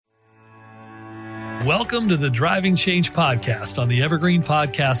Welcome to the Driving Change Podcast on the Evergreen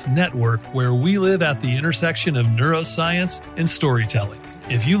Podcast Network, where we live at the intersection of neuroscience and storytelling.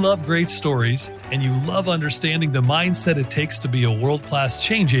 If you love great stories and you love understanding the mindset it takes to be a world-class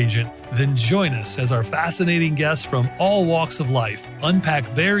change agent, then join us as our fascinating guests from all walks of life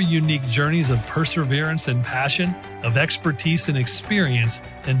unpack their unique journeys of perseverance and passion, of expertise and experience,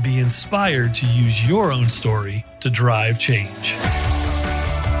 and be inspired to use your own story to drive change.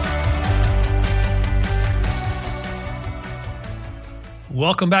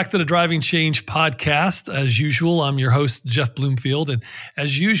 Welcome back to the Driving Change Podcast. As usual, I'm your host, Jeff Bloomfield. And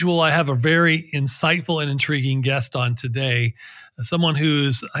as usual, I have a very insightful and intriguing guest on today. Someone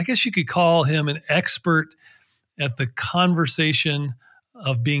who's, I guess you could call him an expert at the conversation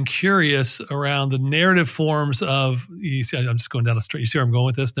of being curious around the narrative forms of, you see, I'm just going down a street. You see where I'm going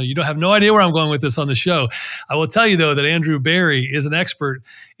with this? No, you don't have no idea where I'm going with this on the show. I will tell you, though, that Andrew Barry is an expert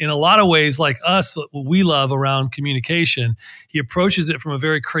in a lot of ways like us, what we love around communication. He approaches it from a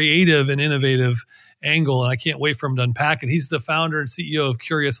very creative and innovative angle, and I can't wait for him to unpack it. He's the founder and CEO of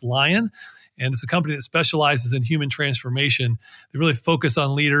Curious Lion, and it's a company that specializes in human transformation. They really focus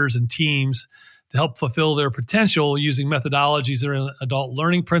on leaders and teams to help fulfill their potential using methodologies that are in adult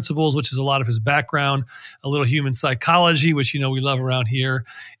learning principles, which is a lot of his background, a little human psychology, which, you know, we love around here.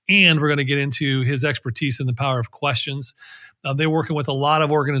 And we're going to get into his expertise in the power of questions. They're working with a lot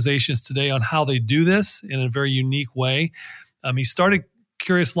of organizations today on how they do this in a very unique way. He started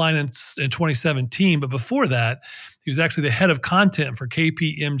Curious Lion in 2017, but before that, he was actually the head of content for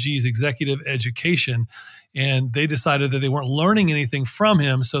KPMG's executive education. And they decided that they weren't learning anything from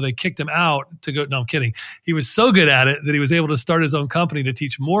him, so they kicked him out to go. No, I'm kidding. He was so good at it that he was able to start his own company to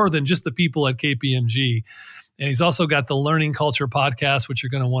teach more than just the people at KPMG. And he's also got the Learning Culture podcast, which you're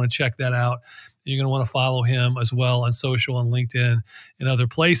going to want to check that out. You're going to want to follow him as well on social and LinkedIn and other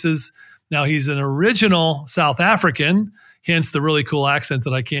places. Now, he's an original South African, hence the really cool accent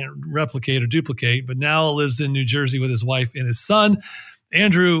that I can't replicate or duplicate, but now lives in New Jersey with his wife and his son.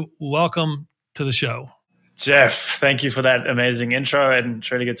 Andrew, welcome to the show. Jeff, thank you for that amazing intro, and it's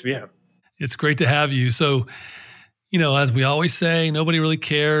really good to be here. It's great to have you. So, you know, as we always say, nobody really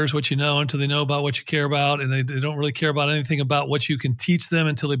cares what you know until they know about what you care about, and they don't really care about anything about what you can teach them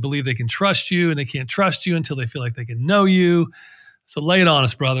until they believe they can trust you, and they can't trust you until they feel like they can know you. So lay it on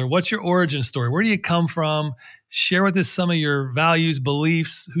us, brother. What's your origin story? Where do you come from? Share with us some of your values,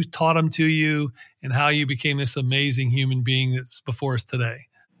 beliefs, who taught them to you, and how you became this amazing human being that's before us today.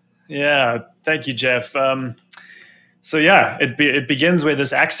 Yeah, thank you, Jeff. It begins where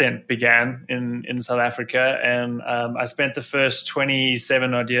this accent began in South Africa, and I spent the first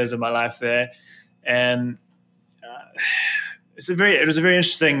 27 odd years of my life there, and it's a very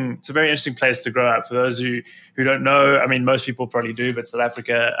interesting place to grow up. For those who don't know, I mean, most people probably do, but South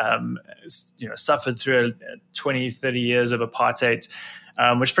Africa, suffered through 20, 30 years of apartheid,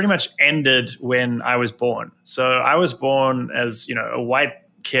 which pretty much ended when I was born. So I was born as, a white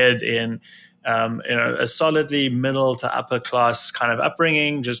kid in a solidly middle to upper class kind of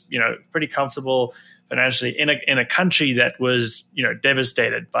upbringing, just pretty comfortable financially in a country that was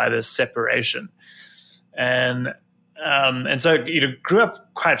devastated by this separation, and so grew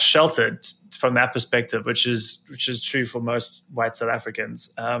up quite sheltered from that perspective, which is true for most white South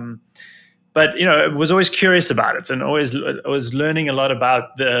Africans. But was always curious about it, and always was learning a lot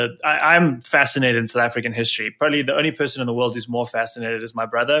about I'm fascinated in South African history. Probably the only person in the world who's more fascinated is my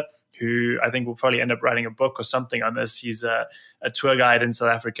brother, who I think will probably end up writing a book or something on this. He's a tour guide in South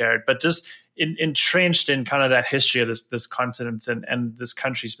Africa, but just entrenched in kind of that history of this continent and this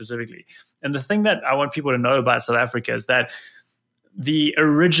country specifically. And the thing that I want people to know about South Africa is that the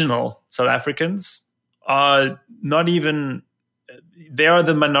original South Africans are not even. They are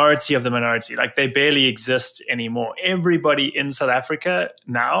the minority of the minority. Like, they barely exist anymore. Everybody in South Africa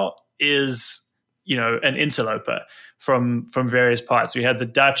now is, an interloper from various parts. We had the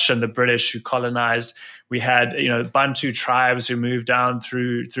Dutch and the British who colonized. We had, Bantu tribes who moved down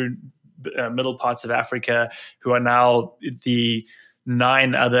through middle parts of Africa, who are now the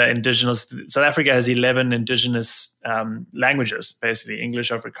 9 other indigenous. South Africa has 11 indigenous languages, basically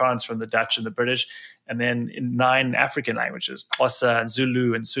English, Afrikaans from the Dutch and the British, and then 9 African languages, Xhosa and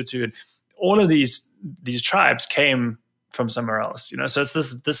Zulu and Sotho, and all of these tribes came from somewhere else. So it's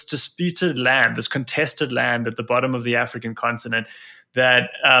this disputed land, this contested land at the bottom of the African continent that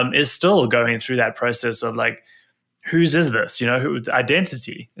is still going through that process of like, whose is this?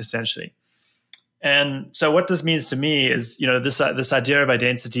 Identity essentially. And so what this means to me is, this idea of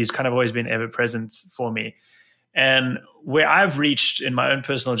identity has kind of always been ever present for me. And where I've reached in my own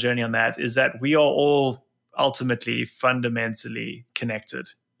personal journey on that is that we are all ultimately fundamentally connected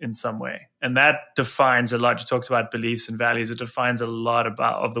in some way. And that defines a lot. You talked about beliefs and values. It defines a lot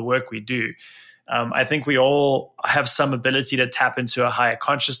of the work we do. I think we all have some ability to tap into a higher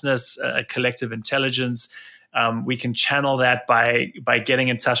consciousness, a collective intelligence. We can channel that by getting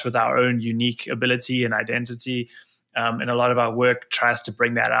in touch with our own unique ability and identity. And a lot of our work tries to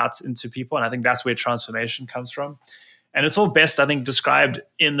bring that out into people. And I think that's where transformation comes from. And it's all best, I think, described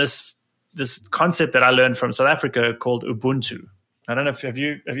in this concept that I learned from South Africa called Ubuntu. I don't know if have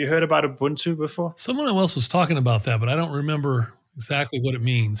you heard about Ubuntu before? Someone else was talking about that, but I don't remember exactly what it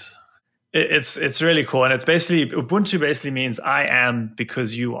means. It's really cool. And Ubuntu basically means I am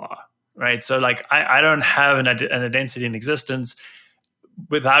because you are, right? So like I don't have an identity in existence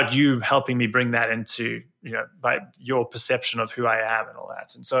without you helping me bring that into, by your perception of who I am and all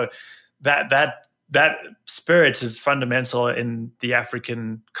that. And so that spirit is fundamental in the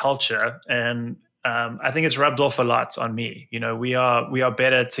African culture. And I think it's rubbed off a lot on me. We are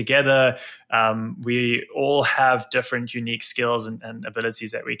better together. We all have different unique skills and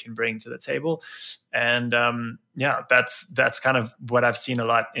abilities that we can bring to the table. And that's kind of what I've seen a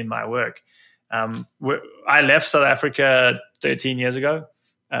lot in my work. I left South Africa 13 years ago.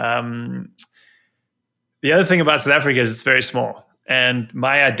 The other thing about South Africa is it's very small. And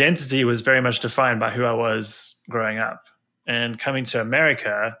my identity was very much defined by who I was growing up. And coming to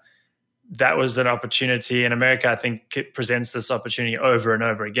America, that was an opportunity. In America, I think it presents this opportunity over and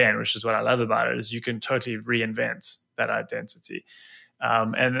over again, which is what I love about it, is you can totally reinvent that identity.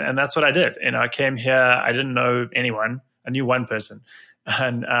 And that's what I did. I came here, I didn't know anyone. I knew one person.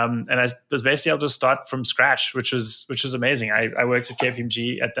 And I was basically able to start from scratch, which was amazing. I worked at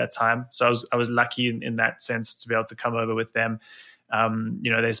KPMG at that time. So I was lucky in that sense to be able to come over with them.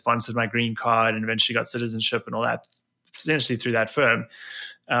 They sponsored my green card and eventually got citizenship and all that, essentially through that firm.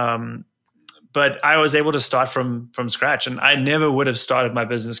 But I was able to start from scratch, and I never would have started my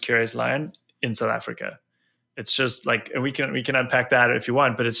business Curious Lion in South Africa. It's just like, and we can unpack that if you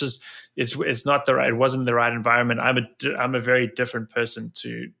want, but it's just it's not the right. It wasn't the right environment. I'm a very different person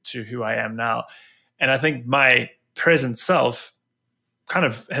to who I am now, and I think my present self kind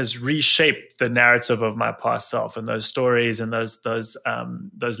of has reshaped the narrative of my past self and those stories and those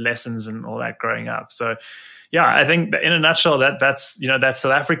lessons and all that growing up. So. Yeah, I think in a nutshell, that's that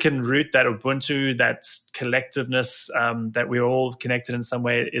South African root, that Ubuntu, that collectiveness, that we're all connected in some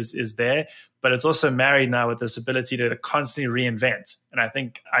way is there. But it's also married now with this ability to constantly reinvent. And I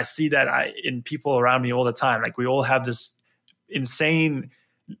think I see that in people around me all the time. Like we all have this insane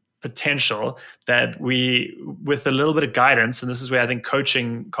potential that we, with a little bit of guidance, and this is where I think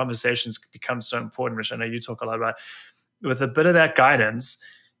coaching conversations become so important, which I know you talk a lot about. With a bit of that guidance,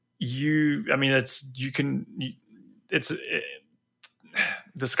 the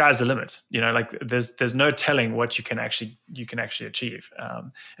sky's the limit. Like there's no telling what you can actually achieve.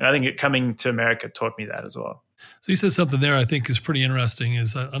 And I think coming to America taught me that as well. So you said something there I think is pretty interesting.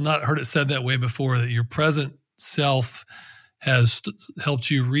 Is I've not heard it said that way before, that your present self has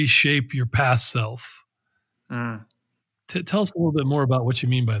helped you reshape your past self. Tell us a little bit more about what you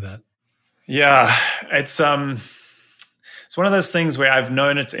mean by that. Yeah, it's one of those things where I've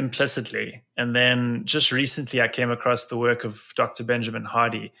known it implicitly. And then just recently I came across the work of Dr. Benjamin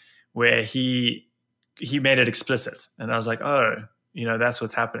Hardy, where he made it explicit. And I was like, oh, that's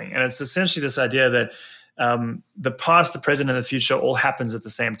what's happening. And it's essentially this idea that the past, the present, and the future all happens at the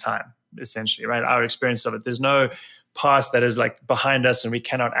same time, essentially, right? Our experience of it. There's no past that is like behind us and we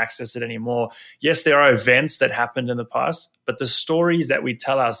cannot access it anymore. Yes, there are events that happened in the past, but the stories that we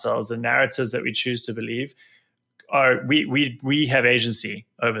tell ourselves, the narratives that we choose to believe, we have agency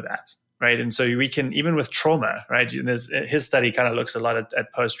over that, right? And so we can, even with trauma, right? And his study kind of looks a lot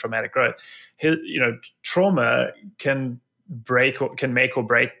at post-traumatic growth. Trauma can make or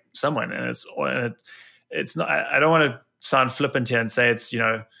break someone, and it's not. I don't want to sound flippant here and say it's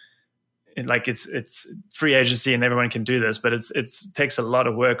it's free agency and everyone can do this, but it takes a lot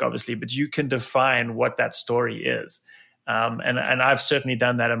of work, obviously. But you can define what that story is. And I've certainly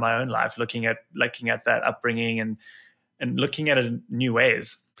done that in my own life, looking at that upbringing and looking at it in new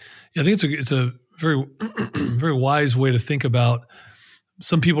ways. Yeah, I think it's a very, very wise way to think about.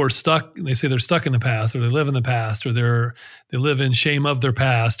 Some people are stuck. They say they're stuck in the past, or they live in the past, or they live in shame of their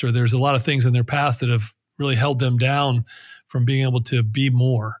past, or there's a lot of things in their past that have really held them down from being able to be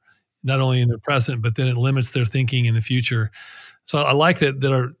more, not only in their present, but then it limits their thinking in the future. So I like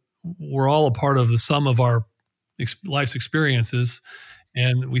that we're all a part of the sum of our life's experiences.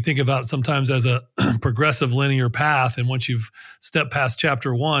 And we think about it sometimes as a progressive linear path. And once you've stepped past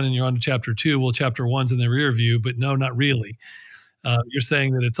chapter 1 and you're on to chapter 2, well, chapter 1's in the rear view, but no, not really. You're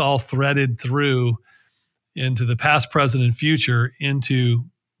saying that it's all threaded through into the past, present, and future into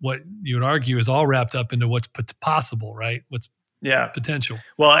what you would argue is all wrapped up into what's possible, right? What's potential.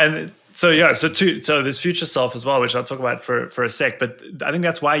 Well, and so this future self as well, which I'll talk about for a sec. But I think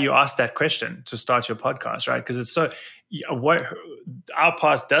that's why you asked that question to start your podcast, right? Because it's what our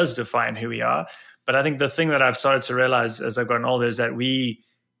past does define who we are. But I think the thing that I've started to realize as I've gotten older is that we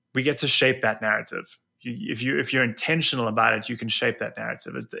get to shape that narrative. If you're intentional about it, you can shape that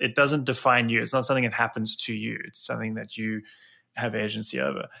narrative. It doesn't define you. It's not something that happens to you. It's something that you have agency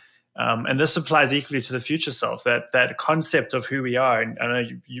over. And this applies equally to the future self, that concept of who we are. And I know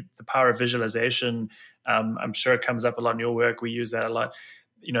the power of visualization, I'm sure it comes up a lot in your work. We use that a lot.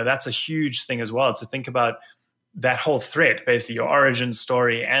 That's a huge thing as well, to think about that whole thread, basically your origin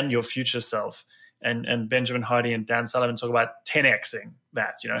story and your future self. And Benjamin Hardy and Dan Sullivan talk about 10xing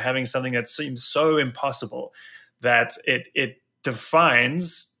that, having something that seems so impossible that it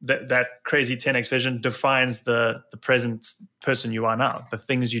defines that crazy 10x vision defines the present person you are now, the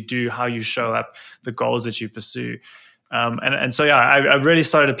things you do, how you show up, the goals that you pursue. And so, I really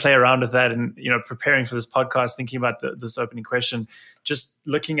started to play around with that and, preparing for this podcast, thinking about this opening question, just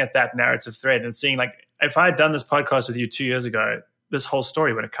looking at that narrative thread and seeing, like, if I had done this podcast with you 2 years ago, this whole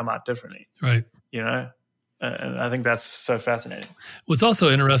story would have come out differently. Right. And I think that's so fascinating. What's also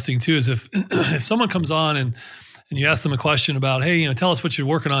interesting too is if someone comes on and you ask them a question about, hey, tell us what you're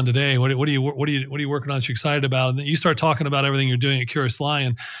working on today. What are you working on that you're excited about? And then you start talking about everything you're doing at Curious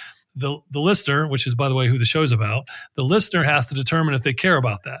Lion. The listener, which is, by the way, who the show's about, the listener has to determine if they care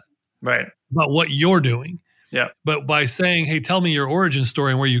about that. Right. About what you're doing. Yeah. But by saying, hey, tell me your origin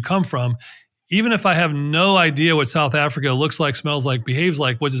story and where you come from, even if I have no idea what South Africa looks like, smells like, behaves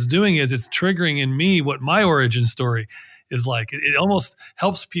like, what it's doing is it's triggering in me what my origin story is like. It almost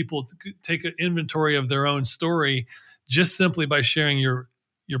helps people to take an inventory of their own story just simply by sharing your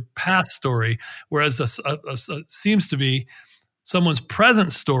past story, whereas seems to be someone's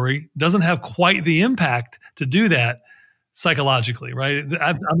present story doesn't have quite the impact to do that psychologically, right?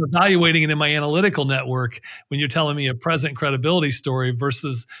 I'm evaluating it in my analytical network when you're telling me a present credibility story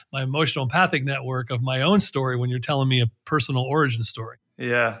versus my emotional empathic network of my own story when you're telling me a personal origin story.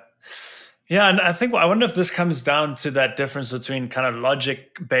 Yeah. Yeah. And I wonder if this comes down to that difference between kind of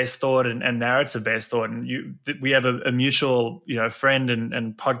logic-based thought and narrative-based thought. And we have a mutual, friend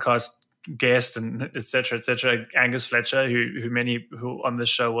and podcast guest and et cetera, Angus Fletcher, who many who on this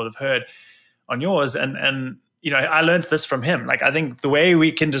show will have heard on yours. And I learned this from him. Like, I think the way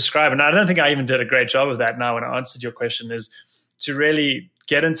we can describe, and I don't think I even did a great job of that now when I answered your question, is to really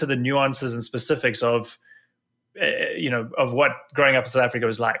get into the nuances and specifics of, of what growing up in South Africa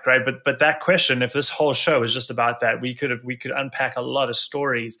was like, right? But that question, if this whole show was just about that, we could unpack a lot of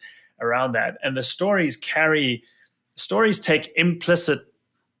stories around that. And the stories take implicit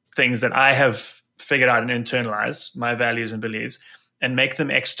things that I have figured out and internalized, my values and beliefs, and make them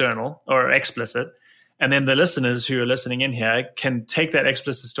external or explicit. And then the listeners who are listening in here can take that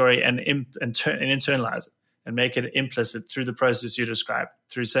explicit story and internalize it and make it implicit through the process you described,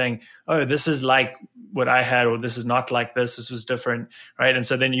 through saying, oh, this is like what I had, or this is not like this was different, right? And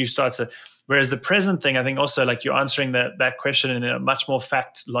so then you start to, whereas the present thing, I think also, like, you're answering that question in a much more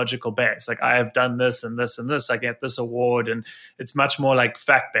fact logical base. Like, I have done this and this and this, I get this award, and it's much more like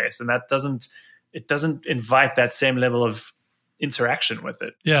fact based. And that doesn't invite that same level of interaction with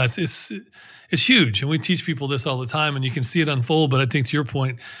it. Yeah, it's huge. And we teach people this all the time, and you can see it unfold. But I think, to your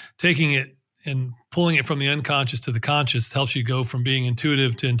point, taking it and pulling it from the unconscious to the conscious helps you go from being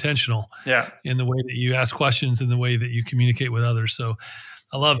intuitive to intentional. Yeah. In the way that you ask questions and the way that you communicate with others. So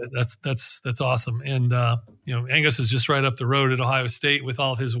I love it. That's awesome. And Angus is just right up the road at Ohio State with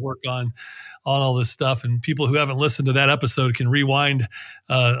all of his work on all this stuff. And people who haven't listened to that episode can rewind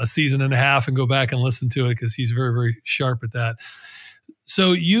a season and a half and go back and listen to it, because he's very, very sharp at that.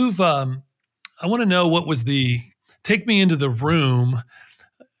 So I want to know, what was take me into the room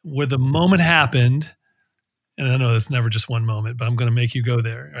where the moment happened. And I know it's never just one moment, but I'm going to make you go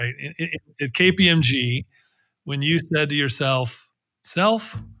there, right? At KPMG, when you said to yourself,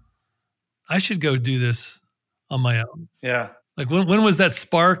 I should go do this on my own. Yeah. Like, when was that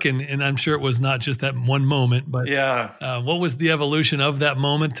spark? And I'm sure it was not just that one moment, but what was the evolution of that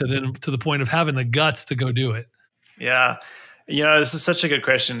moment to the point of having the guts to go do it? Yeah. This is such a good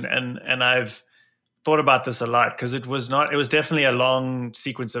question. And I've thought about this a lot, because it was definitely a long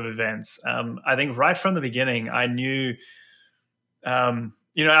sequence of events. I think right from the beginning, I knew, I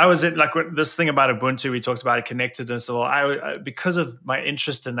was in, like, this thing about Ubuntu, we talked about connectedness, or I because of my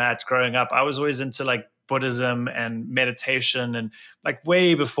interest in that growing up, I was always into, like, Buddhism and meditation, and, like,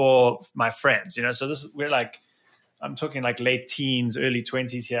 way before my friends, so I'm talking like late teens, early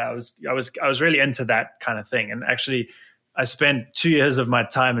 20s here. I was really into that kind of thing. And actually, I spent 2 years of my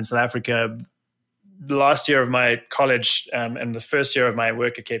time in South Africa, the last year of my college and the first year of my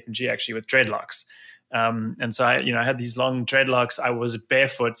work at KPMG actually with dreadlocks. And so I had these long dreadlocks. I was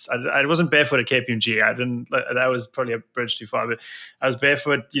barefoot. I wasn't barefoot at KPMG. I didn't. That was probably a bridge too far. But I was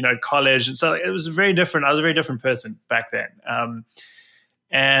barefoot, at college, and so it was very different. I was a very different person back then.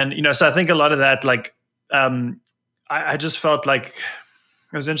 And so I think a lot of that, I just felt like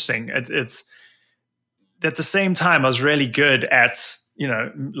it was interesting. It's at the same time I was really good at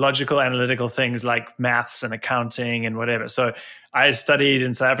logical analytical things like maths and accounting and whatever. So I studied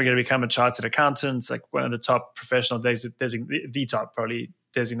in South Africa to become a chartered accountant. It's like one of the top professional the top probably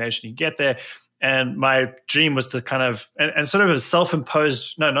designation you get there. And my dream was to kind of, and sort of a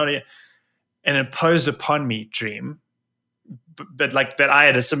self-imposed, an imposed upon me dream, but like that I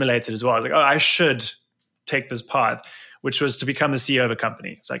had assimilated as well. I was like, I should take this path, which was to become the CEO of a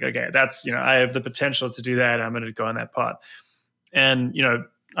company. It's like, okay, that's, I have the potential to do that. I'm going to go on that path. And,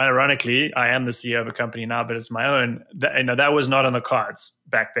 ironically, I am the CEO of a company now, but it's my own. That was not on the cards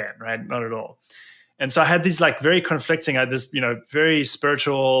back then, right? Not at all. And so I had these very conflicting, I had this, very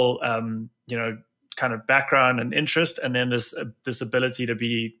spiritual, kind of background and interest, and then this ability to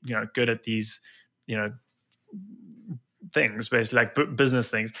be, good at these, things, basically like business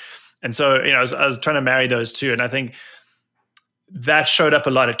things. And so, I was trying to marry those two. And I think that showed up a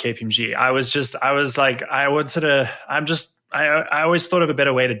lot at KPMG. I always thought of a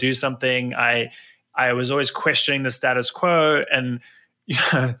better way to do something. I was always questioning the status quo, and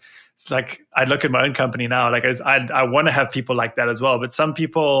it's like I look at my own company now. Like I want to have people like that as well. But some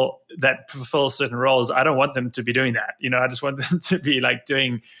people that fulfill certain roles, I don't want them to be doing that. I just want them to be like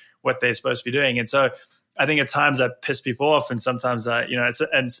doing what they're supposed to be doing. And so I think at times I piss people off, and sometimes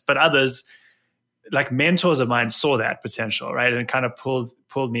but others, like mentors of mine, saw that potential, right, and kind of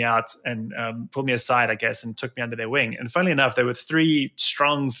pulled me out and pulled me aside, I guess, and took me under their wing. And funnily enough, there were 3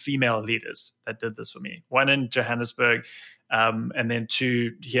 strong female leaders that did this for me. One in Johannesburg, and then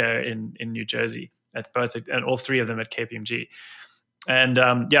 2 here in New Jersey, and all 3 of them at KPMG. And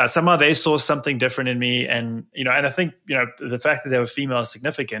somehow they saw something different in me, and and I think the fact that they were female is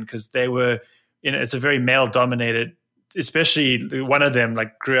significant because they were, it's a very male dominated. Especially one of them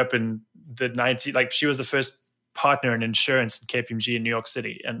grew up in the 90s, she was the first partner in insurance in KPMG in New York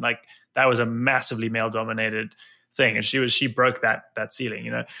City. And that was a massively male dominated thing. And she broke that ceiling,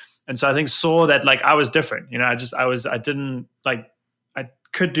 And so I think saw that I was different, I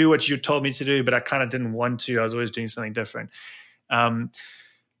could do what you told me to do, but I kind of didn't want to. I was always doing something different.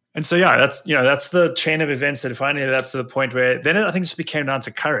 And so, that's the chain of events that finally led up to the point where then I think it just became down to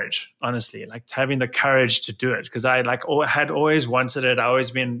courage, honestly, having the courage to do it. Because I had always wanted it. I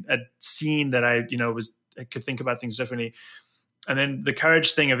always been seen that I could think about things differently. And then the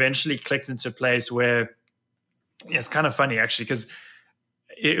courage thing eventually clicked into a place where it's kind of funny actually, because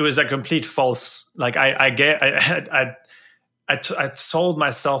it was a complete false, I sold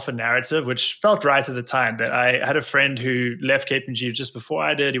myself a narrative, which felt right at the time, that I had a friend who left KPMG just before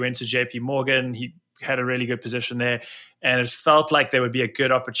I did. He went to JP Morgan. He had a really good position there. And it felt like there would be a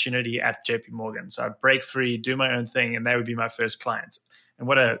good opportunity at JP Morgan. So I'd break free, do my own thing, and they would be my first clients. And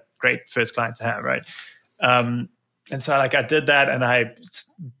what a great first client to have, right? And so I did that, and I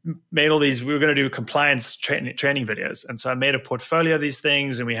made all these, we were going to do compliance training videos. And so I made a portfolio of these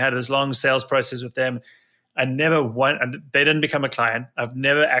things, and we had this long sales process with them. They didn't become a client. I've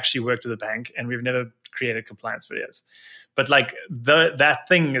never actually worked with a bank, and we've never created compliance videos. But that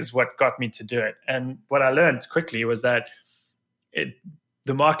thing is what got me to do it. And what I learned quickly was that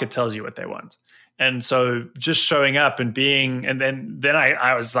the market tells you what they want. And so just showing up and being, and then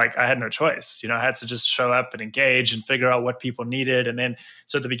I was I had no choice. I had to just show up and engage and figure out what people needed. And then,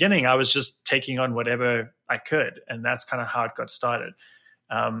 so at the beginning, I was just taking on whatever I could. And that's kind of how it got started.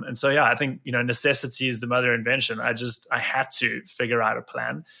 And so, I think, necessity is the mother of invention. I had to figure out a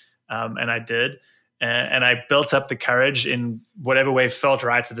plan. And I did. And I built up the courage in whatever way felt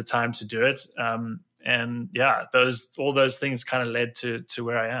right at the time to do it. And all those things kind of led to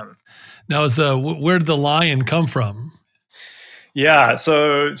where I am. Now, where did the lion come from? Yeah,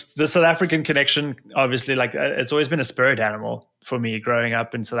 so the South African connection, obviously, it's always been a spirit animal for me growing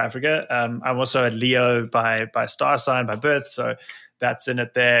up in South Africa. I'm also a Leo by star sign, by birth, so that's in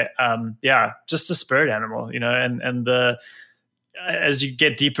it there. Just a spirit animal, and as you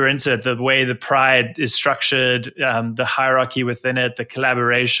get deeper into it, the way the pride is structured, the hierarchy within it, the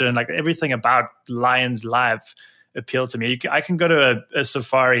collaboration, everything about Lion's life appealed to me. I can go to a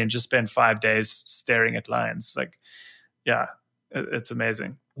safari and just spend 5 days staring at lions. It's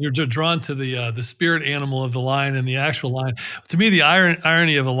amazing. You're drawn to the spirit animal of the lion and the actual lion. To me, the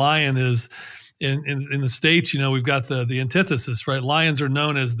irony of a lion is in the States, we've got the antithesis, right? Lions are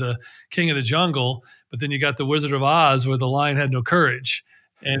known as the king of the jungle, but then you got the Wizard of Oz where the lion had no courage.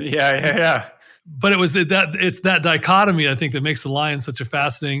 And yeah. But it's that dichotomy, I think, that makes the lion such a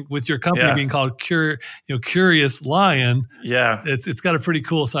fascinating, with your company being called Curious Lion. Yeah. It's got a pretty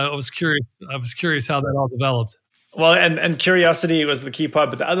cool. So I was curious how that all developed. Well, and curiosity was the key part,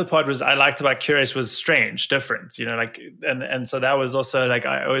 but the other part was I liked about curious was strange, different, and so that was also like,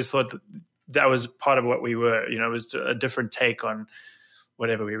 I always thought that was part of what we were, it was a different take on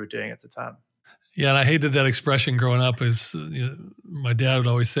whatever we were doing at the time. Yeah, and I hated that expression growing up. Is my dad would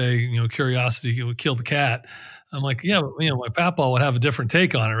always say, curiosity would kill the cat. I'm like, yeah, but, my papa would have a different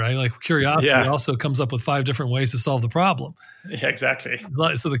take on it, right? Like curiosity also comes up with 5 different ways to solve the problem. Yeah, exactly.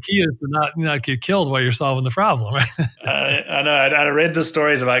 So the key is to not get killed while you're solving the problem, right? I know. I read the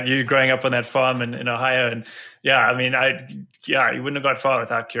stories about you growing up on that farm in Ohio, and you wouldn't have got far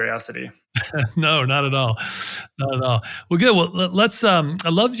without curiosity. No, not at all. Not at all. Well, good. Well, let's. I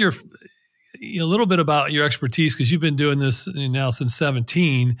love a little bit about your expertise, because you've been doing this now since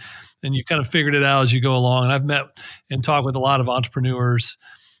 17, and you've kind of figured it out as you go along. And I've met and talked with a lot of entrepreneurs,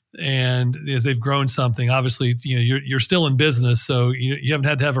 and as they've grown something, obviously, you're still in business, so you haven't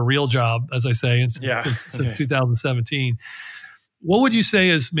had to have a real job, as I say, since 2017. What would you say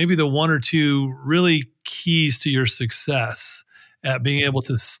is maybe the 1 or 2 really keys to your success at being able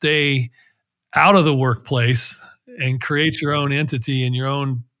to stay out of the workplace and create your own entity and your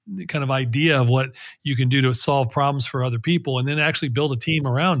own kind of idea of what you can do to solve problems for other people, and then actually build a team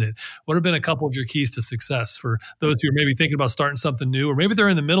around it? What have been a couple of your keys to success for those who are maybe thinking about starting something new, or maybe they're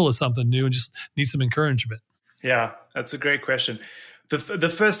in the middle of something new and just need some encouragement? Yeah, that's a great question. The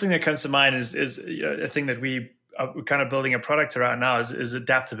first thing that comes to mind is a thing that we're kind of building a product around now is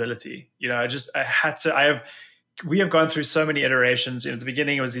adaptability. We have gone through so many iterations. At the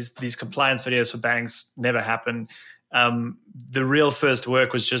beginning, it was these compliance videos for banks, never happened. The real first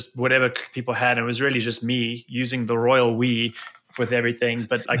work was just whatever people had. And it was really just me using the royal we with everything,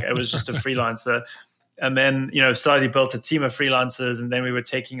 but like it was just a freelancer. And then, slowly built a team of freelancers, and then we were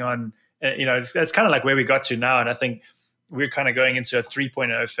taking on, it's kind of like where we got to now. And I think we're kind of going into a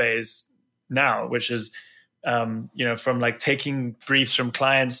 3.0 phase now, which is, from like taking briefs from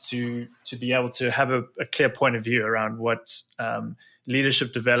clients to be able to have a clear point of view around what,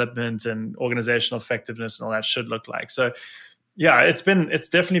 leadership development and organizational effectiveness and all that should look like. So yeah, it's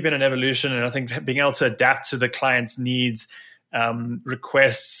definitely been an evolution. And I think being able to adapt to the client's needs,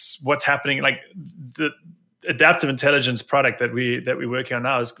 requests, what's happening, like the adaptive intelligence product that we're working on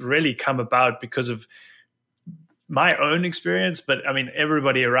now has really come about because of my own experience, but I mean,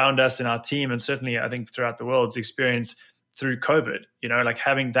 everybody around us in our team, and certainly I think throughout the world's experience through COVID,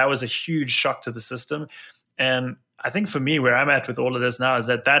 that was a huge shock to the system. And I think for me, where I'm at with all of this now is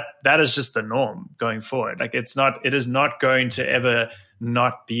that is just the norm going forward. Like it is not going to ever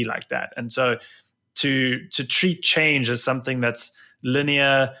not be like that. And so to treat change as something that's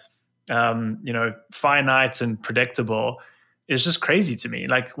linear, finite and predictable is just crazy to me.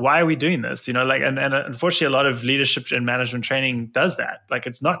 Like, why are we doing this? And unfortunately, a lot of leadership and management training does that. Like,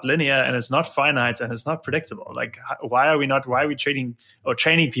 it's not linear and it's not finite and it's not predictable. Like, why are we training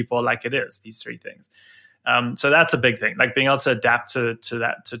people like it is, these 3 things? So that's a big thing. Like being able to adapt to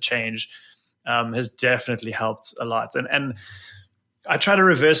change has definitely helped a lot. And I try to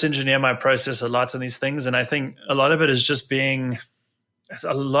reverse engineer my process a lot on these things. And I think a lot of it is just comes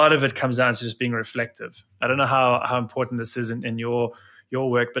down to just being reflective. I don't know how important this is in your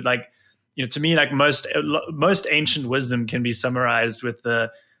work, but to me, like most ancient wisdom can be summarized with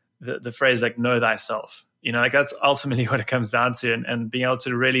the phrase like know thyself. That's ultimately what it comes down to, and being able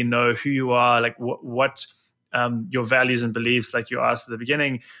to really know who you are, like what your values and beliefs, like you asked at the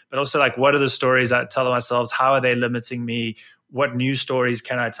beginning, but also like what are the stories I tell myself? How are they limiting me? What new stories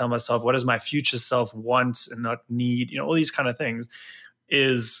can I tell myself? What does my future self want and not need? All these kind of things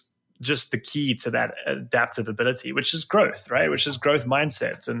is just the key to that adaptive ability, which is growth, right? Which is growth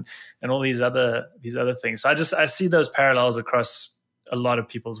mindsets and all these other things. So I see those parallels across a lot of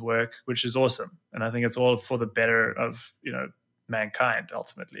people's work, which is awesome. And I think it's all for the better of, mankind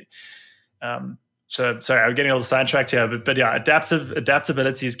ultimately. So sorry, I'm getting all sidetracked here, but yeah,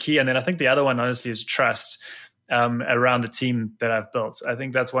 adaptability is key. And then I think the other one, honestly, is trust around the team that I've built. I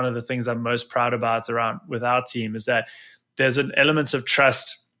think that's one of the things I'm most proud about with our team, is that there's an element of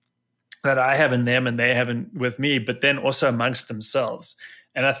trust that I have in them and they have with me, but then also amongst themselves.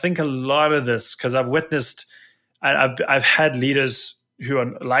 And I think a lot of this, because I've had leaders who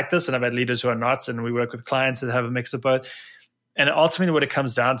are like this, and I've had leaders who are not, and we work with clients that have a mix of both. And ultimately what it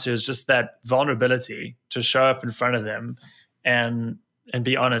comes down to is just that vulnerability to show up in front of them and and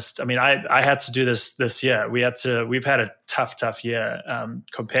be honest. I mean, I had to do this year. We've had a tough year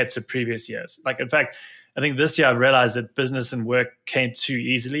compared to previous years. Like, in fact, I think this year I've realized that business and work came too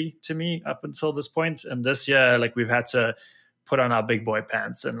easily to me up until this point. And this year, like, we've had to put on our big boy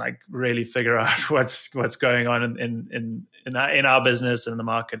pants and like really figure out what's going on in our business and in the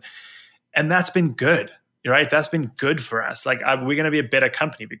market. And that's been good, right? That's been good for us. Like, we're going to be a better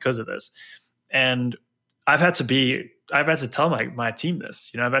company because of this. And I've had to tell my team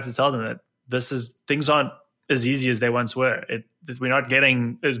this, I've had to tell them that things aren't as easy as they once were. We're not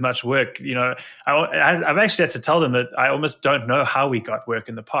getting as much work. I've actually had to tell them that I almost don't know how we got work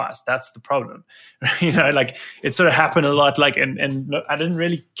in the past. That's the problem. Like, it sort of happened a lot. Like, and I didn't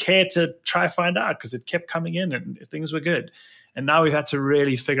really care to try to find out because it kept coming in and things were good. And now we've had to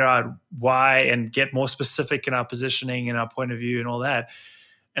really figure out why and get more specific in our positioning and our point of view and all that.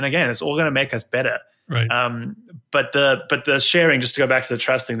 And again, it's all going to make us better. Right. But the sharing, just to go back to the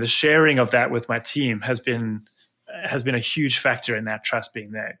trusting, the sharing of that with my team has been a huge factor in that trust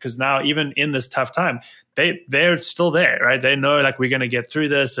being there. Because now, even in this tough time, they're still there, right? They know, like, we're going to get through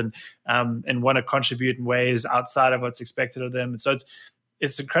this and want to contribute in ways outside of what's expected of them. So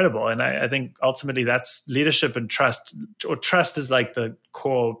it's incredible. And I think ultimately that's leadership and trust, or trust is like the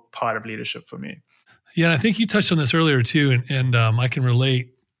core part of leadership for me. Yeah. And I think you touched on this earlier too. And I can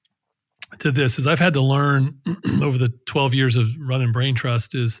relate to this, is I've had to learn over the 12 years of running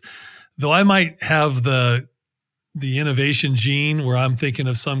Braintrust, is though I might have the innovation gene where I'm thinking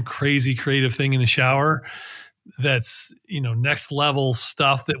of some crazy creative thing in the shower that's, next level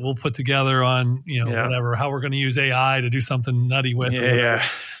stuff that we'll put together on, whatever, how we're going to use AI to do something nutty with. Yeah.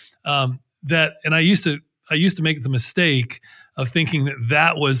 And I used to make the mistake of thinking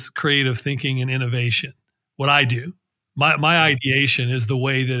that was creative thinking and innovation. What I do, my ideation is the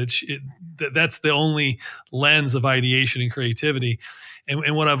way that that's the only lens of ideation and creativity.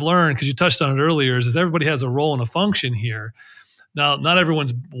 And what I've learned, because you touched on it earlier, is everybody has a role and a function here. Now, not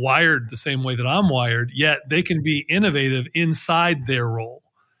everyone's wired the same way that I'm wired, yet they can be innovative inside their role.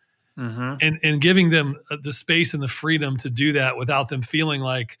 Mm-hmm. And giving them the space and the freedom to do that without them feeling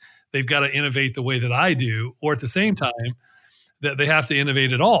like they've got to innovate the way that I do, or at the same time that they have to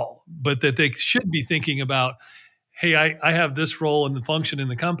innovate at all, but that they should be thinking about, hey, I have this role and the function in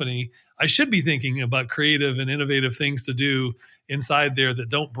the company. I should be thinking about creative and innovative things to do inside there that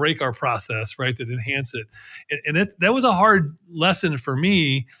don't break our process, right? That enhance it. And that was a hard lesson for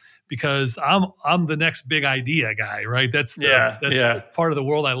me, because I'm the next big idea guy, right? That's part of the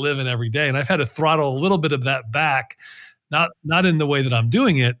world I live in every day. And I've had to throttle a little bit of that back, not in the way that I'm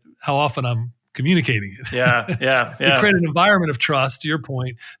doing it, how often I'm communicating it. Yeah. To create an environment of trust, to your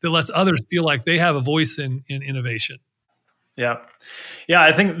point, that lets others feel like they have a voice in innovation. Yeah.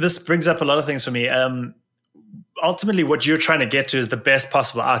 I think this brings up a lot of things for me. Ultimately, what you're trying to get to is the best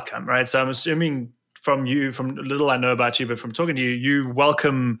possible outcome, right? So I'm assuming from little I know about you, but from talking to you, you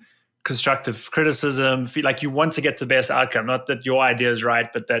welcome constructive criticism, feel like you want to get the best outcome, not that your idea is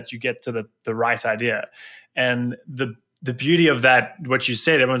right, but that you get to the right idea. And the beauty of that, what you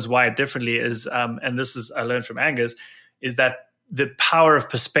said, everyone's wired differently, is, and this is, I learned from Angus, is that the power of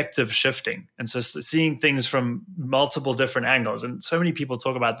perspective shifting. And so seeing things from multiple different angles. And so many people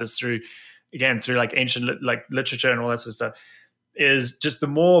talk about this through like ancient like literature and all that sort of stuff, is just the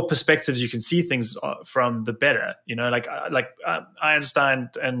more perspectives you can see things from, the better. Einstein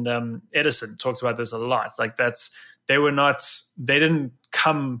and Edison talked about this a lot. Like they didn't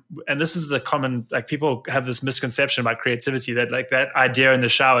come, and this is the common, like, people have this misconception about creativity that like that idea in the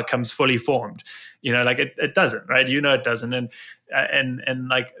shower comes fully formed, like it doesn't, right? It doesn't. And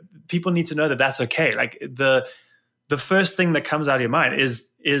like, people need to know that that's okay. Like the first thing that comes out of your mind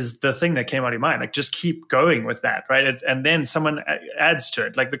is the thing that came out of your mind. Like, just keep going with that, right? And then someone adds to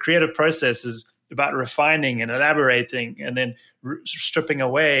it. Like, the creative process is about refining and elaborating and then stripping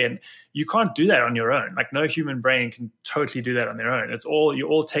away. And you can't do that on your own. Like, no human brain can totally do that on their own. You're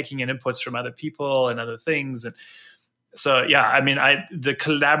all taking in inputs from other people and other things. And so, yeah, I mean, the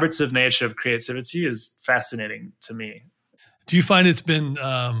collaborative nature of creativity is fascinating to me. Do you find it's been,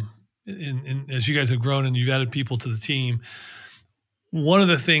 as you guys have grown and you've added people to the team, one of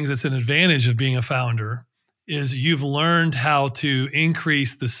the things that's an advantage of being a founder is you've learned how to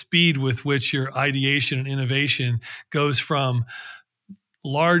increase the speed with which your ideation and innovation goes from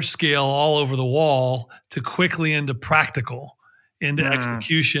large scale all over the wall to quickly into practical, into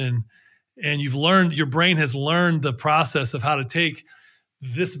execution. And your brain has learned the process of how to take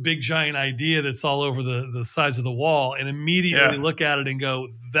this big giant idea that's all over the size of the wall and immediately look at it and go,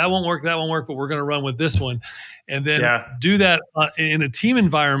 that won't work, but we're going to run with this one. And then do that in a team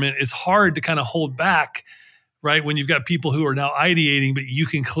environment is hard to kind of hold back right? When you've got people who are now ideating, but you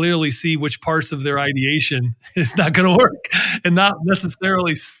can clearly see which parts of their ideation is not going to work, and not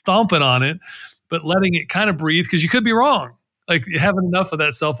necessarily stomping on it, but letting it kind of breathe, because you could be wrong. Like having enough of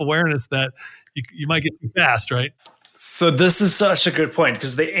that self-awareness that you might get too fast, right? So this is such a good point,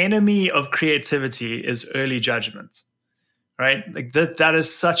 because the enemy of creativity is early judgment. Right? Like that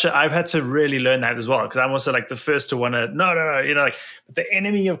is such a, I've had to really learn that as well, because I'm also like the first to want to, no, like, but the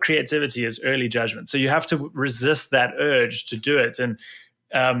enemy of creativity is early judgment. So you have to resist that urge to do it. And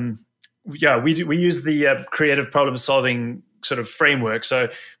we use the creative problem solving sort of framework. So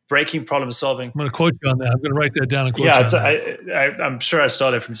breaking problem solving. I'm going to quote you on that. I'm going to write that down and quote you on that. I'm sure I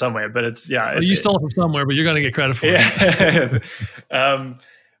stole it from somewhere, but it's, Well, you stole it from somewhere, but you're going to get credit for it.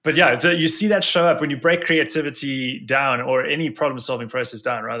 But yeah, so you see that show up when you break creativity down, or any problem-solving process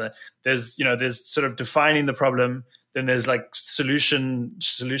down, rather. There's sort of defining the problem, then there's like solution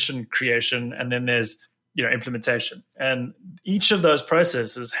creation, and then there's implementation. And each of those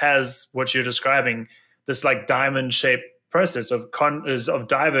processes has what you're describing, this like diamond-shaped process of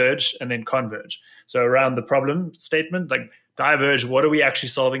diverge and then converge. So around the problem statement, like diverge, what are we actually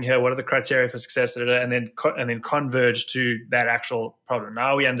solving here? What are the criteria for success? And then converge to that actual problem.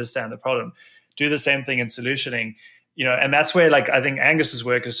 Now we understand the problem. Do the same thing in solutioning, and that's where like I think Angus's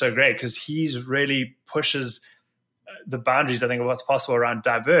work is so great, because he's really pushes the boundaries, I think, of what's possible around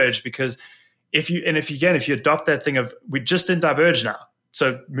diverge. Because if you adopt that thing of, we just didn't diverge now,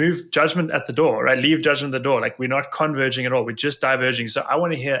 so move judgment at the door, right? Leave judgment at the door. Like we're not converging at all. We're just diverging. So I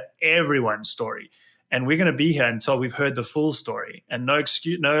want to hear everyone's story. And we're going to be here until we've heard the full story. And no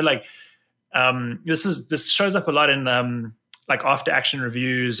excuse, this shows up a lot in like after action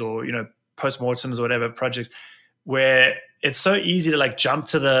reviews, or postmortems or whatever projects, where it's so easy to like jump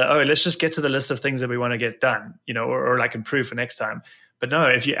to let's just get to the list of things that we want to get done, or like improve for next time. But no,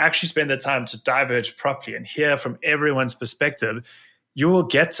 if you actually spend the time to diverge properly and hear from everyone's perspective, you will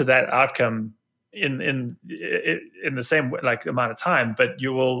get to that outcome in the same like amount of time, but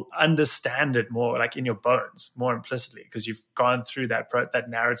you will understand it more like in your bones, more implicitly, because you've gone through that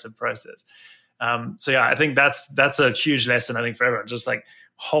narrative process. So yeah, I think that's a huge lesson, I think, for everyone. Just like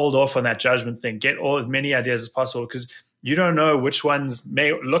hold off on that judgment thing, get as many ideas as possible, because you don't know which ones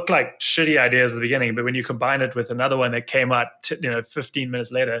may look like shitty ideas at the beginning, but when you combine it with another one that came out 15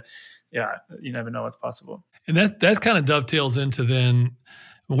 minutes later, you never know what's possible. And that kind of dovetails into then,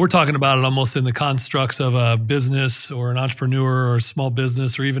 we're talking about it almost in the constructs of a business or an entrepreneur or a small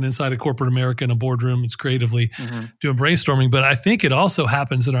business, or even inside a corporate America in a boardroom. It's creatively doing brainstorming. But I think it also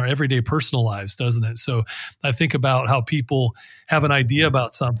happens in our everyday personal lives, doesn't it? So I think about how people have an idea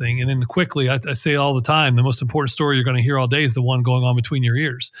about something, and then quickly, I say all the time, the most important story you're going to hear all day is the one going on between your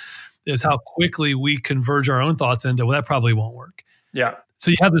ears, is how quickly we converge our own thoughts into, well, that probably won't work. Yeah.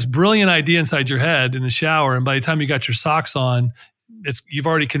 So you have this brilliant idea inside your head in the shower, and by the time you got your socks on, you've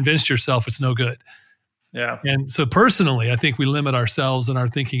already convinced yourself it's no good. Yeah. And so personally, I think we limit ourselves and our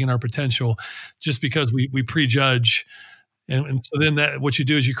thinking and our potential just because we prejudge. And so then what you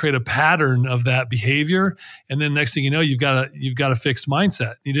do is you create a pattern of that behavior. And then next thing you know, you've got a fixed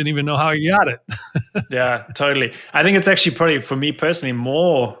mindset. You didn't even know how you got it. Yeah, totally. I think it's actually probably, for me personally,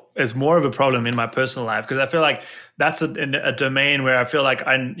 more of a problem in my personal life, because I feel like that's a domain where I feel like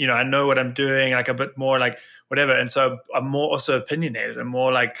I know what I'm doing, like a bit more like whatever. And so I'm more also opinionated and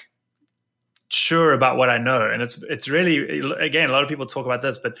more like sure about what I know. And it's really, again, a lot of people talk about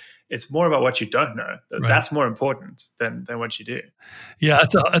this, but it's more about what you don't know. Right. That's more important than what you do. Yeah,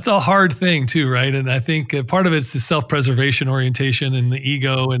 it's a hard thing too, right? And I think part of it's the self-preservation orientation and the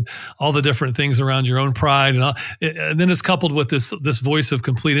ego and all the different things around your own pride, and then it's coupled with this voice of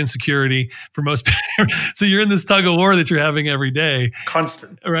complete insecurity for most people. So you're in this tug of war that you're having every day,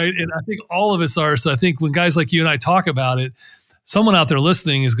 constant, right? And I think all of us are. So I think when guys like you and I talk about it, someone out there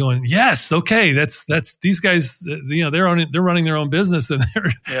listening is going, yes, okay, that's these guys, they're running their own business, and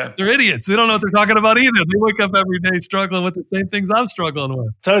they're idiots. They don't know what they're talking about either. They wake up every day struggling with the same things I'm struggling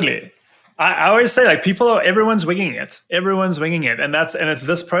with. Totally. I always say, like, everyone's winging it. Everyone's winging it. And it's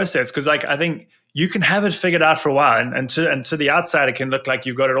this process, because like, I think you can have it figured out for a while, and to the outside, it can look like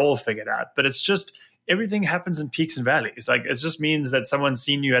you've got it all figured out, but it's just, everything happens in peaks and valleys. Like, it just means that someone's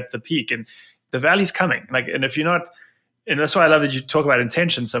seen you at the peak, and the valley's coming. Like, and if you're not, and that's why I love that you talk about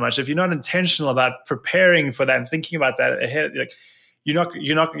intention so much. If you're not intentional about preparing for that and thinking about that ahead, like you're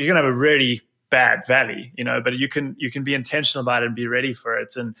gonna have a really bad valley, but you can be intentional about it and be ready for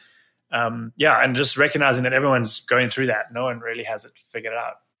it. And and just recognizing that everyone's going through that. No one really has it figured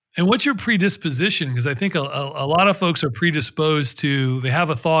out. And what's your predisposition? Because I think a lot of folks are predisposed to, they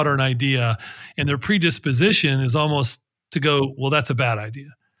have a thought or an idea, and their predisposition is almost to go, well, that's a bad idea.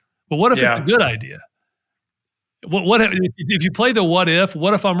 But what if it's a good idea? What if you play the what if?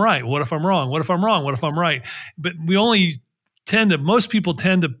 What if I'm right? What if I'm wrong? What if I'm wrong? What if I'm right? But most people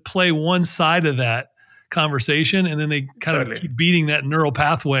tend to play one side of that conversation, and then they kind of keep beating that neural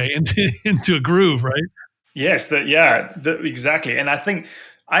pathway into a groove, right? Yes, exactly. And I think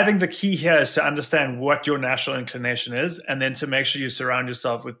the key here is to understand what your natural inclination is, and then to make sure you surround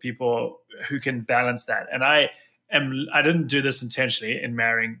yourself with people who can balance that. And I didn't do this intentionally in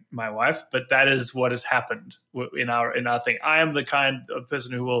marrying my wife, but that is what has happened in our thing. I am the kind of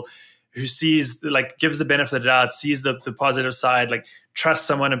person who sees, like, gives the benefit of the doubt, sees the positive side, like trusts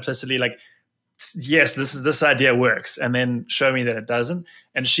someone implicitly, like, yes, this idea works, and then show me that it doesn't.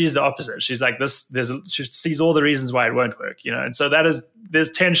 And she's the opposite. She's like she sees all the reasons why it won't work, and so there's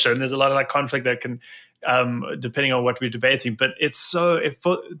tension. There's a lot of like conflict that can, depending on what we're debating, but in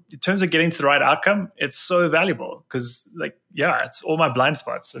terms of getting to the right outcome, it's so valuable because, like, it's all my blind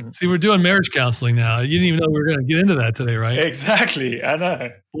spots. And see, we're doing marriage counseling now. You didn't even know we were going to get into that today, right? Exactly. I know.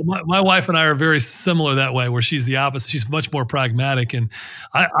 Well, my wife and I are very similar that way, where she's the opposite. She's much more pragmatic, and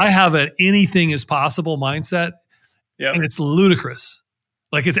I have an anything is possible mindset, and it's ludicrous.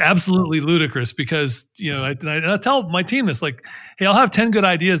 Like, it's absolutely ludicrous because, I tell my team this, like, hey, I'll have 10 good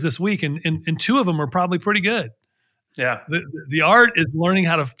ideas this week, and 2 of them are probably pretty good. Yeah. The art is learning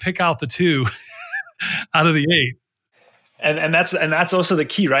how to pick out the 2 out of the 8. And that's also the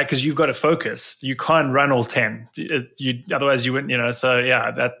key, right? Because you've got to focus. You can't run all 10. Otherwise you wouldn't, so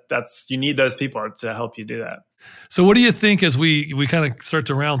that's you need those people to help you do that. So what do you think as we kind of start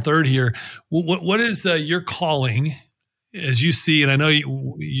to round third here? What is your calling as you see? And I know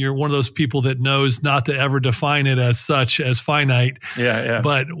you're one of those people that knows not to ever define it as such, as finite. Yeah.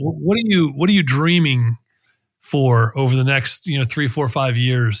 But what are you dreaming for over the next 3, 4, 5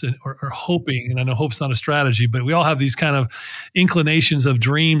 years, or hoping? And I know hope's not a strategy, but we all have these kind of inclinations of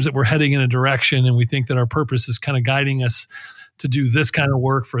dreams that we're heading in a direction, and we think that our purpose is kind of guiding us to do this kind of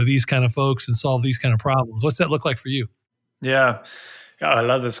work for these kind of folks and solve these kind of problems. What's that look like for you? Yeah, I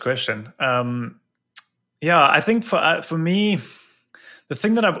love this question. I think for me, the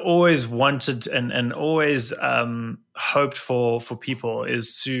thing that I've always wanted and always hoped for people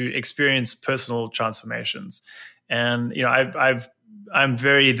is to experience personal transformations. And I'm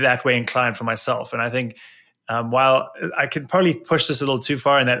very that way inclined for myself. And I think while I can probably push this a little too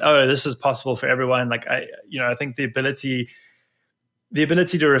far in that, this is possible for everyone. Like I think the ability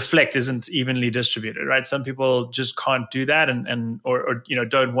to reflect isn't evenly distributed, right? Some people just can't do that or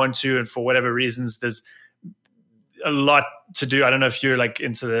don't want to, and for whatever reasons, there's a lot to do. I don't know if you're like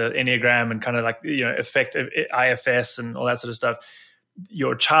into the Enneagram and kind of like, effective IFS and all that sort of stuff.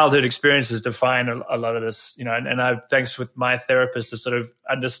 Your childhood experiences define a lot of this, and I've, thanks with my therapist, have sort of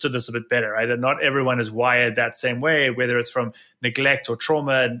understood this a bit better, right? That not everyone is wired that same way, whether it's from neglect or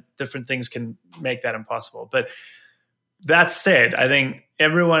trauma, and different things can make that impossible. But that said, I think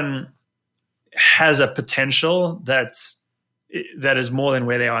everyone has a potential that is more than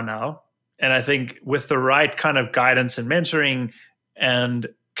where they are now. And I think with the right kind of guidance and mentoring and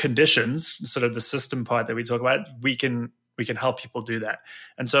conditions, sort of the system part that we talk about, we can help people do that.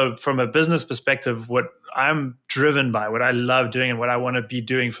 And so from a business perspective, what I'm driven by, what I love doing and what I want to be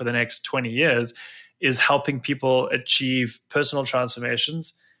doing for the next 20 years is helping people achieve personal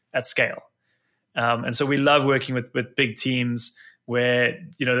transformations at scale. And so we love working with big teams where,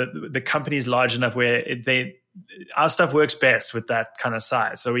 the company is large enough where our stuff works best with that kind of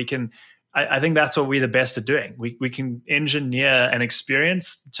size. So I think that's what we're the best at doing. We can engineer an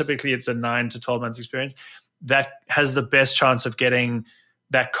experience. Typically, it's a 9 to 12 months experience that has the best chance of getting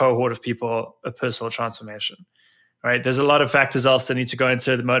that cohort of people a personal transformation, right? There's a lot of factors else that need to go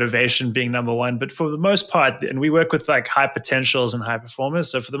into the motivation being number one. But for the most part, and we work with like high potentials and high performers.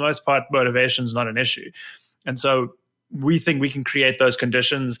 So for the most part, motivation is not an issue. And so we think we can create those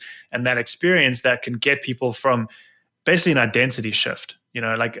conditions and that experience that can get people from basically an identity shift. They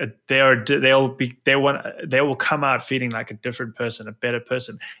will come out feeling like a different person, a better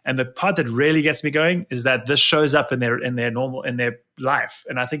person. And the part that really gets me going is that this shows up in their life.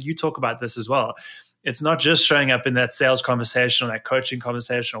 And I think you talk about this as well. It's not just showing up in that sales conversation or that coaching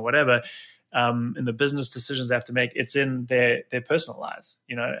conversation or whatever, in the business decisions they have to make. It's in their personal lives,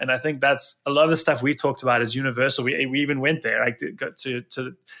 And I think that's a lot of the stuff we talked about is universal. We even went there, like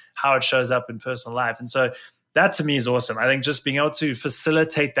to how it shows up in personal life. And so that to me is awesome. I think just being able to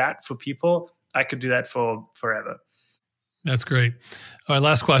facilitate that for people, I could do that for forever. That's great. All right,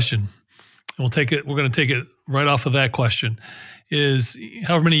 last question. We're going to take it right off of that question. Is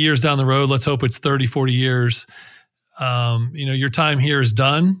however many years down the road, let's hope it's 30, 40 years, your time here is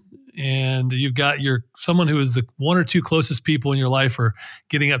done, and you've got someone who is the 1 or 2 closest people in your life are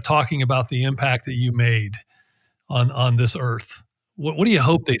getting up talking about the impact that you made. on this earth? What do you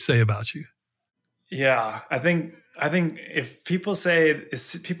hope they say about you? Yeah, I think if people said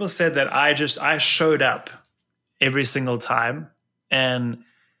that I showed up every single time and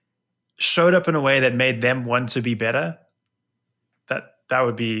showed up in a way that made them want to be better, that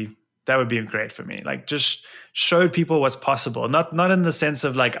would be great for me. Like, just showed people what's possible, not in the sense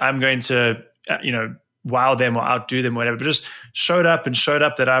of like I'm going to wow them or outdo them or whatever, but just showed up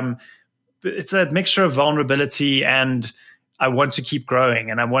that it's a mixture of vulnerability and I want to keep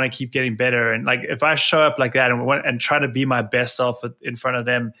growing and I want to keep getting better. And like, if I show up like that and try to be my best self in front of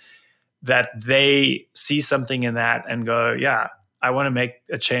them, that they see something in that and go, yeah, I want to make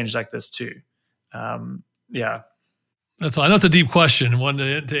a change like this too. Yeah. That's why I know it's a deep question, one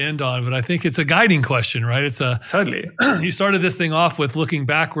to end on, but I think it's a guiding question, right? It's totally. You started this thing off with looking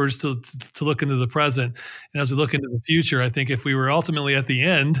backwards to look into the present. And as we look into the future, I think if we were ultimately at the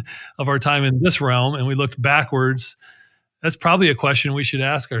end of our time in this realm and we looked backwards, that's probably a question we should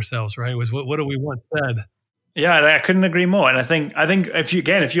ask ourselves, right? Was what do we once said? Yeah, I couldn't agree more. And I think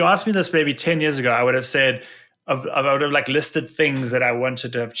if you asked me this maybe 10 years ago, I would have said, I would have like listed things that I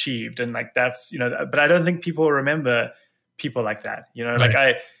wanted to have achieved. And like, that's, but I don't think people remember people like that, right. Like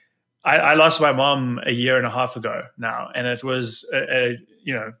I lost my mom a year and a half ago now. And it was a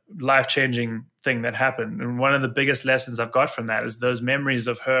life-changing thing that happened. And one of the biggest lessons I've got from that is those memories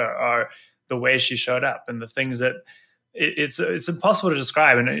of her are the way she showed up and the things that it's impossible to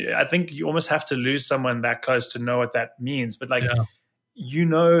describe. And I think you almost have to lose someone that close to know what that means. But like,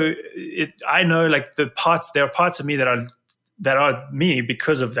 I know like there are parts of me that are me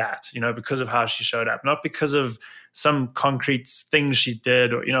because of that, because of how she showed up, not because of some concrete things she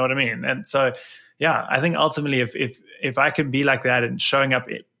did, or, you know what I mean? And so, yeah, I think ultimately if I can be like that and showing up,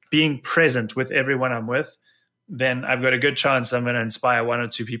 being present with everyone I'm with, then I've got a good chance I'm going to inspire one or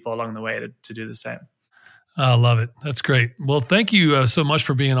two people along the way to do the same. I love it. That's great. Well, thank you so much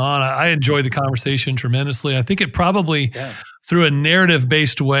for being on. I enjoyed the conversation tremendously. I think it probably, through a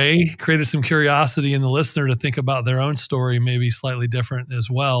narrative-based way, created some curiosity in the listener to think about their own story, maybe slightly different as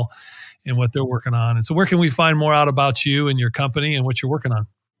well, in what they're working on. And so where can we find more out about you and your company and what you're working on?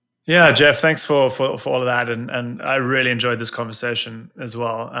 Yeah, Jeff, thanks for all of that. And I really enjoyed this conversation as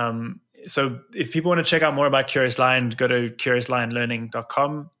well. So if people want to check out more about Curious Lion, go to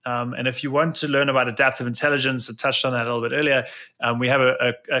CuriousLionLearning.com. And if you want to learn about adaptive intelligence, I touched on that a little bit earlier, we have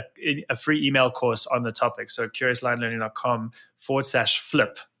a free email course on the topic. So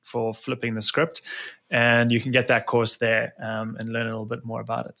CuriousLionLearning.com/flip for flipping the script. And you can get that course there and learn a little bit more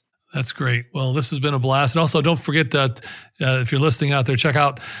about it. That's great. Well, this has been a blast. And also don't forget that if you're listening out there, check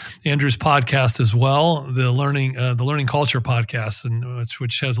out Andrew's podcast as well, the Learning Culture podcast, and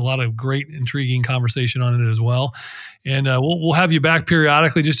which has a lot of great, intriguing conversation on it as well. And we'll have you back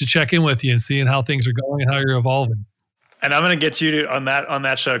periodically just to check in with you and seeing how things are going and how you're evolving. And I'm going to get you on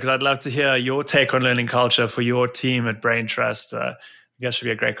that show because I'd love to hear your take on learning culture for your team at Brain Trust. That should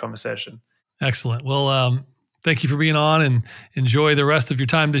be a great conversation. Excellent. Well, thank you for being on and enjoy the rest of your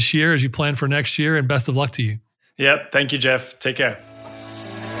time this year as you plan for next year, and best of luck to you. Yep. Thank you, Jeff. Take care.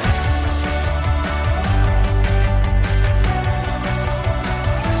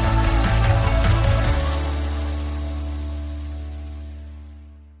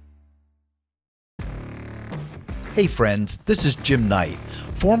 Hey friends, this is Jim Knight,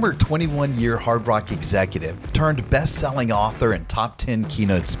 former 21-year Hard Rock executive turned best-selling author and top 10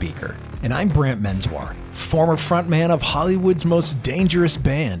 keynote speaker. And I'm Brant Menswar, former frontman of Hollywood's Most Dangerous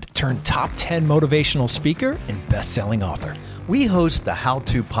Band turned top 10 motivational speaker and best-selling author. We host the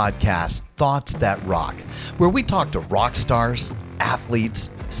how-to podcast Thoughts That Rock, where we talk to rock stars,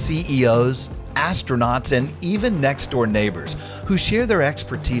 athletes, CEOs, astronauts, and even next-door neighbors who share their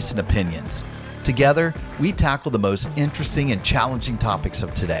expertise and opinions. Together, we tackle the most interesting and challenging topics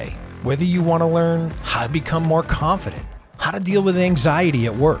of today. Whether you want to learn how to become more confident, how to deal with anxiety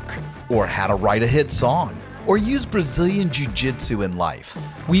at work, or how to write a hit song, or use Brazilian Jiu-Jitsu in life,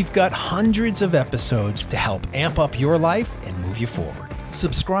 we've got hundreds of episodes to help amp up your life and move you forward.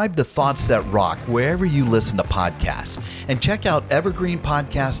 Subscribe to Thoughts That Rock wherever you listen to podcasts, and check out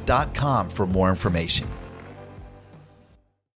evergreenpodcast.com for more information.